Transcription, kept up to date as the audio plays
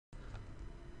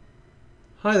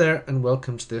Hi there, and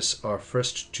welcome to this, our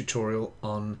first tutorial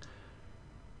on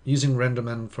using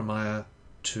Renderman for Maya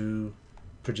to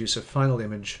produce a final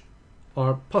image,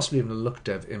 or possibly even a look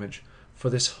dev image, for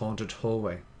this haunted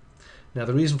hallway. Now,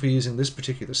 the reason for using this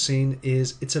particular scene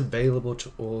is it's available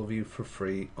to all of you for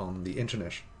free on the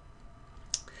internet.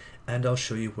 And I'll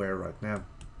show you where right now.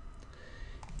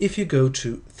 If you go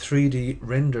to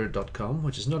 3drender.com,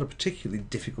 which is not a particularly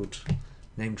difficult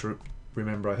name to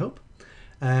remember, I hope,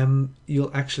 you'll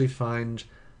actually find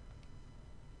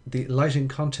the lighting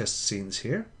contest scenes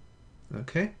here,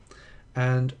 okay?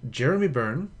 And Jeremy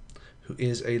Birn, who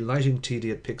is a lighting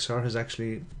TD at Pixar, has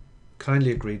actually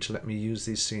kindly agreed to let me use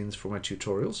these scenes for my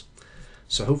tutorials.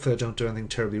 So hopefully I don't do anything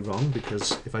terribly wrong,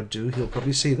 because if I do, he'll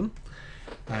probably see them,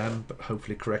 but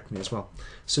hopefully correct me as well.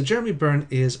 So Jeremy Birn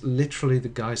is literally the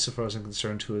guy, so far as I'm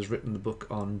concerned, who has written the book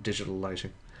on digital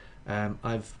lighting.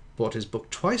 I've bought his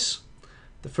book twice.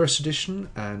 The first edition,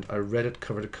 and I read it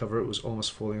cover to cover. It was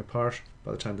almost falling apart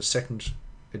by the time the second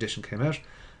edition came out.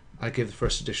 I gave the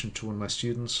first edition to one of my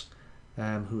students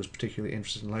who was particularly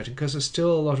interested in lighting, because there's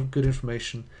still a lot of good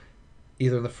information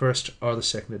either in the first or the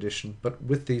second edition, but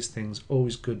with these things,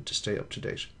 always good to stay up to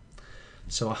date.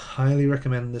 So I highly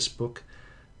recommend this book.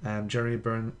 Jeremy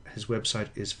Birn, his website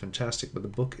is fantastic, but the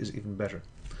book is even better.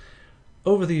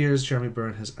 Over the years, Jeremy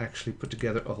Birn has actually put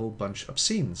together a whole bunch of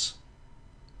scenes.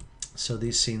 So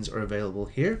these scenes are available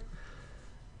here,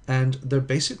 and they're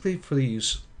basically for the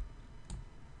use,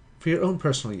 for your own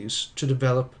personal use, to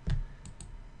develop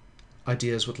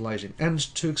ideas with lighting and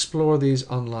to explore these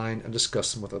online and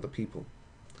discuss them with other people.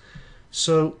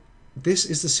 So this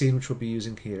is the scene which we'll be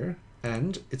using here,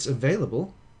 and it's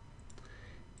available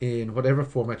in whatever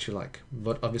format you like,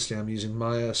 but obviously I'm using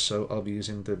Maya, so I'll be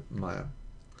using the Maya.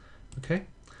 Okay,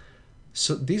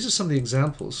 so these are some of the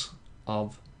examples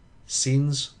of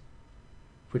scenes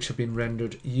which have been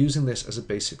rendered using this as a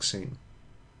basic scene.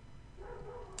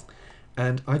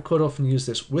 And I quite often use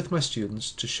this with my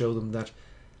students to show them that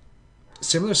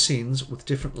similar scenes with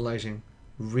different lighting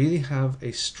really have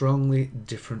a strongly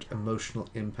different emotional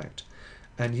impact.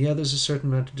 And yeah, there's a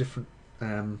certain amount of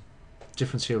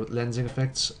difference here with lensing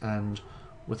effects and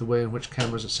with the way in which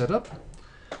cameras are set up,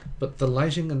 but the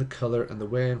lighting and the color and the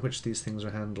way in which these things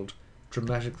are handled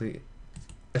dramatically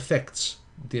affects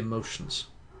the emotions.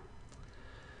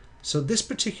 So this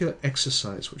particular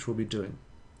exercise which we'll be doing,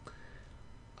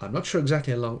 I'm not sure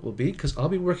exactly how long it will be, because I'll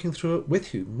be working through it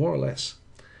with you, more or less.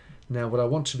 Now, what I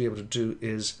want to be able to do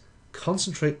is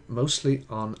concentrate mostly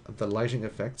on the lighting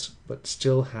effects, but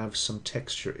still have some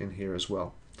texture in here as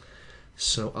well.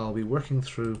 So I'll be working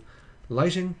through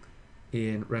lighting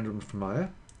in Renderman for Maya.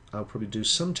 I'll probably do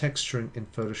some texturing in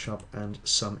Photoshop and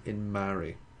some in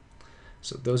Mari.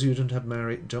 So those of you who don't have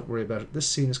Mari, don't worry about it. This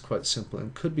scene is quite simple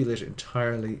and could be lit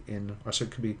entirely in, or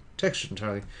sorry, could be textured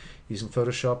entirely using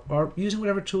Photoshop or using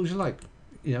whatever tools you like.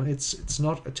 You know, it's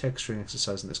not a texturing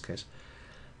exercise in this case.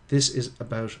 This is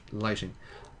about lighting.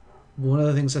 One of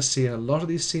the things I see in a lot of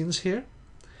these scenes here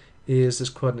is there's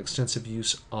quite an extensive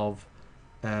use of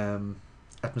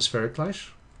atmospheric light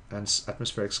and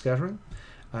atmospheric scattering,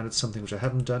 and it's something which I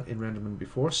haven't done in Renderman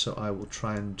before, so I will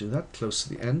try and do that close to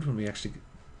the end when we actually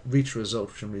reach a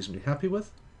result which I'm reasonably happy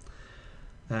with.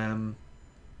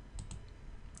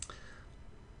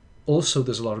 Also,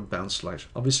 there's a lot of bounce light.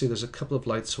 Obviously, there's a couple of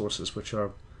light sources which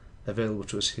are available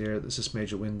to us here. There's this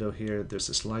major window here. There's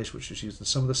this light which is used in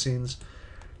some of the scenes.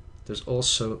 There's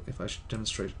also, if I should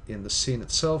demonstrate in the scene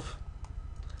itself,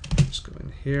 just go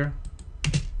in here.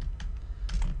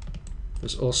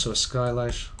 There's also a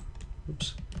skylight,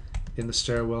 oops, in the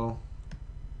stairwell.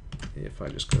 If I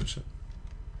just go to,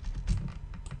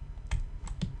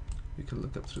 you can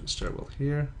look up through the stairwell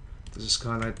here. There's a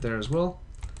skylight there as well.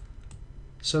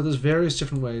 So there's various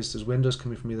different ways. There's windows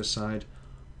coming from either side.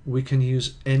 We can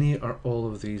use any or all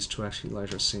of these to actually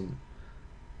light our scene.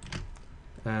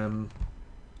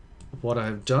 What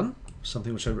I've done,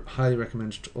 something which I highly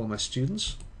recommend to all my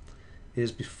students,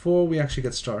 is before we actually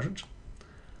get started,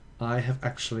 I have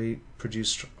actually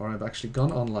produced, or I've actually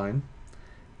gone online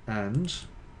and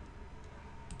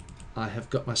I have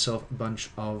got myself a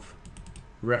bunch of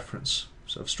reference.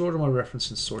 So I've stored all my reference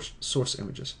and source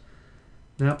images.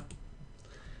 Now,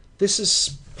 this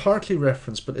is partly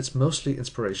reference, but it's mostly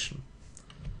inspiration.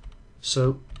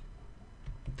 So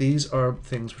these are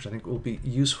things which I think will be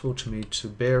useful to me to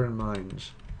bear in mind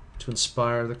to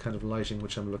inspire the kind of lighting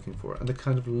which I'm looking for and the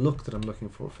kind of look that I'm looking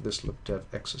for this look dev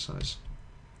exercise.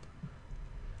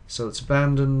 So it's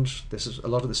abandoned. This is, a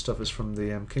lot of this stuff is from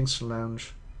the Kingston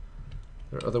Lounge.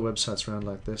 There are other websites around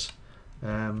like this.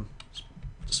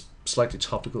 Slightly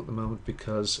topical at the moment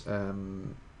because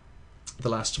The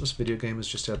Last of Us video game is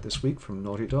just out this week from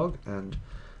Naughty Dog, and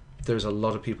there's a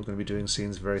lot of people going to be doing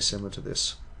scenes very similar to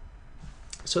this.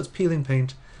 So it's peeling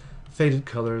paint, faded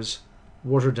colors,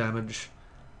 water damage,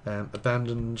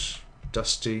 abandoned,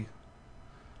 dusty.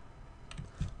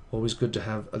 Always good to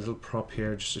have a little prop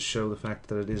here just to show the fact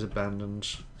that it is abandoned,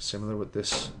 similar with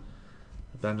this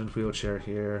abandoned wheelchair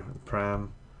here,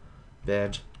 pram,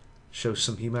 bed. Shows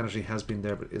some humanity has been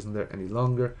there but isn't there any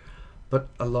longer. But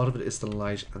a lot of it is the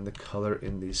light, and the color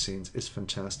in these scenes is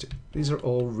fantastic. These are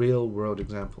all real world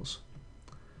examples.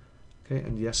 Okay,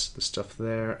 and yes, the stuff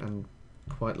there, and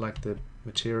quite like the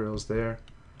materials there.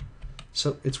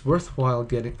 So it's worthwhile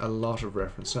getting a lot of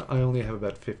reference. Now, I only have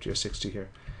about 50 or 60 here.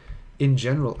 In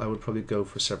general, I would probably go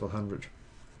for several hundred.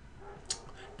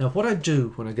 Now, what I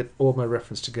do when I get all my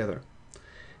reference together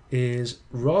is,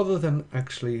 rather than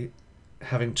actually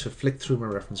having to flick through my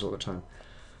reference all the time,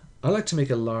 I like to make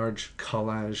a large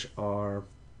collage or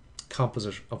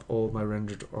composite of all my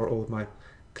rendered or all of my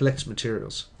collected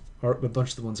materials, or a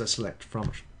bunch of the ones I select from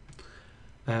it.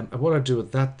 And what I do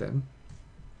with that then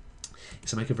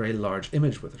is I make a very large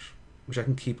image with it, which I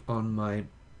can keep on my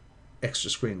extra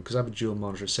screen because I have a dual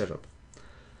monitor setup.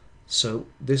 So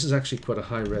this is actually quite a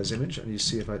high res image, and you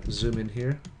see if I zoom in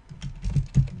here,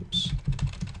 oops,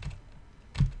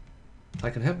 I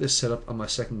can have this set up on my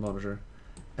second monitor,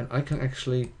 and I can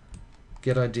actually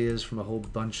get ideas from a whole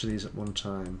bunch of these at one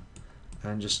time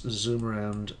and just zoom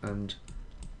around and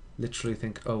literally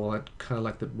think, oh well, I kind of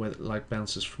like the way that light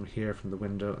bounces from here from the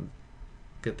window, and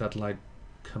get that light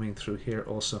coming through here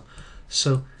also.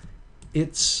 So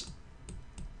it's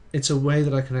a way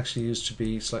that I can actually use to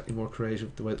be slightly more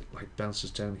creative, the way that light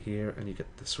bounces down here and you get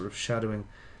this sort of shadowing,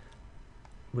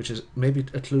 which is maybe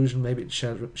occlusion, maybe it's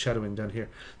shadowing down here.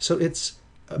 So it's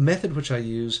a method which I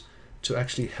use to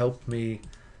actually help me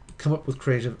come up with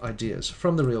creative ideas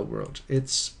from the real world.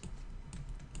 It's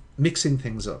mixing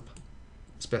things up.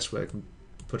 It's the best way I can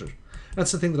put it.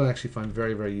 That's the thing that I actually find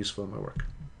very, very useful in my work.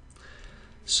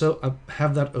 So I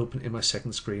have that open in my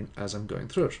second screen as I'm going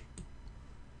through it.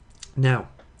 Now,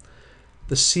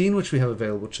 the scene which we have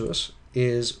available to us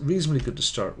is reasonably good to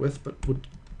start with, but would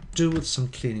do with some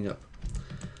cleaning up.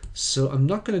 So I'm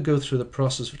not going to go through the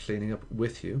process of cleaning up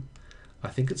with you. I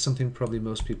think it's something probably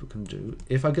most people can do.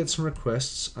 If I get some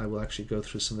requests, I will actually go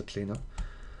through some of the cleanup.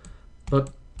 But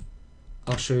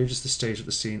I'll show you just the state of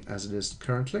the scene as it is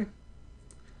currently.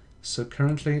 So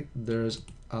currently there's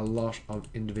a lot of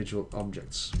individual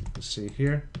objects. You can see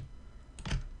here.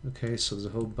 Okay, so there's a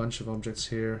whole bunch of objects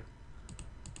here,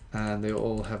 and they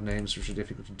all have names which are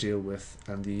difficult to deal with,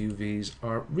 and the UVs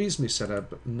are reasonably set out,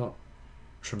 but not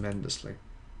tremendously.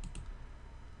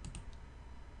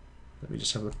 Let me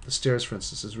just have a look. The stairs, for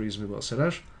instance, is reasonably well set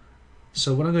out.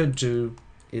 So what I'm going to do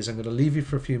is I'm going to leave you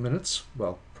for a few minutes,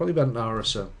 well, probably about an hour or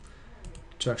so,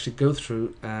 to actually go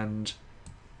through and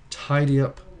tidy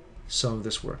up some of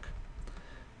this work,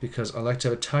 because I like to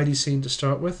have a tidy scene to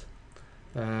start with.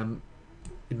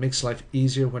 It makes life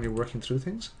easier when you're working through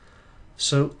things.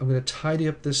 So I'm going to tidy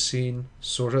up this scene,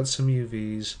 sort out some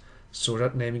UVs, sort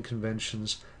out naming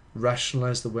conventions,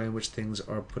 rationalize the way in which things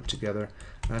are put together,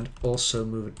 and also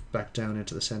move it back down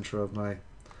into the center of my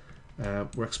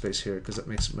workspace here, because that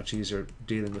makes it much easier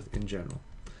dealing with in general.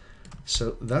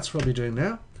 So that's what I'll be doing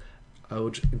now. I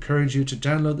would encourage you to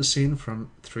download the scene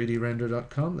from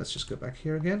 3drender.com. Let's just go back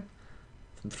here again.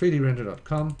 From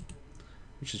 3drender.com,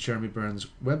 which is Jeremy Birn's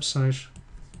website,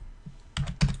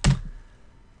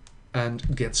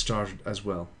 and get started as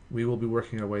well. We will be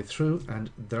working our way through, and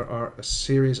there are a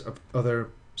series of other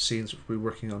scenes we'll be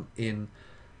working on in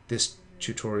this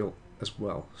tutorial as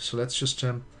well. So let's just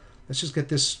get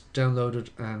this downloaded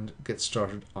and get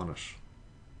started on it.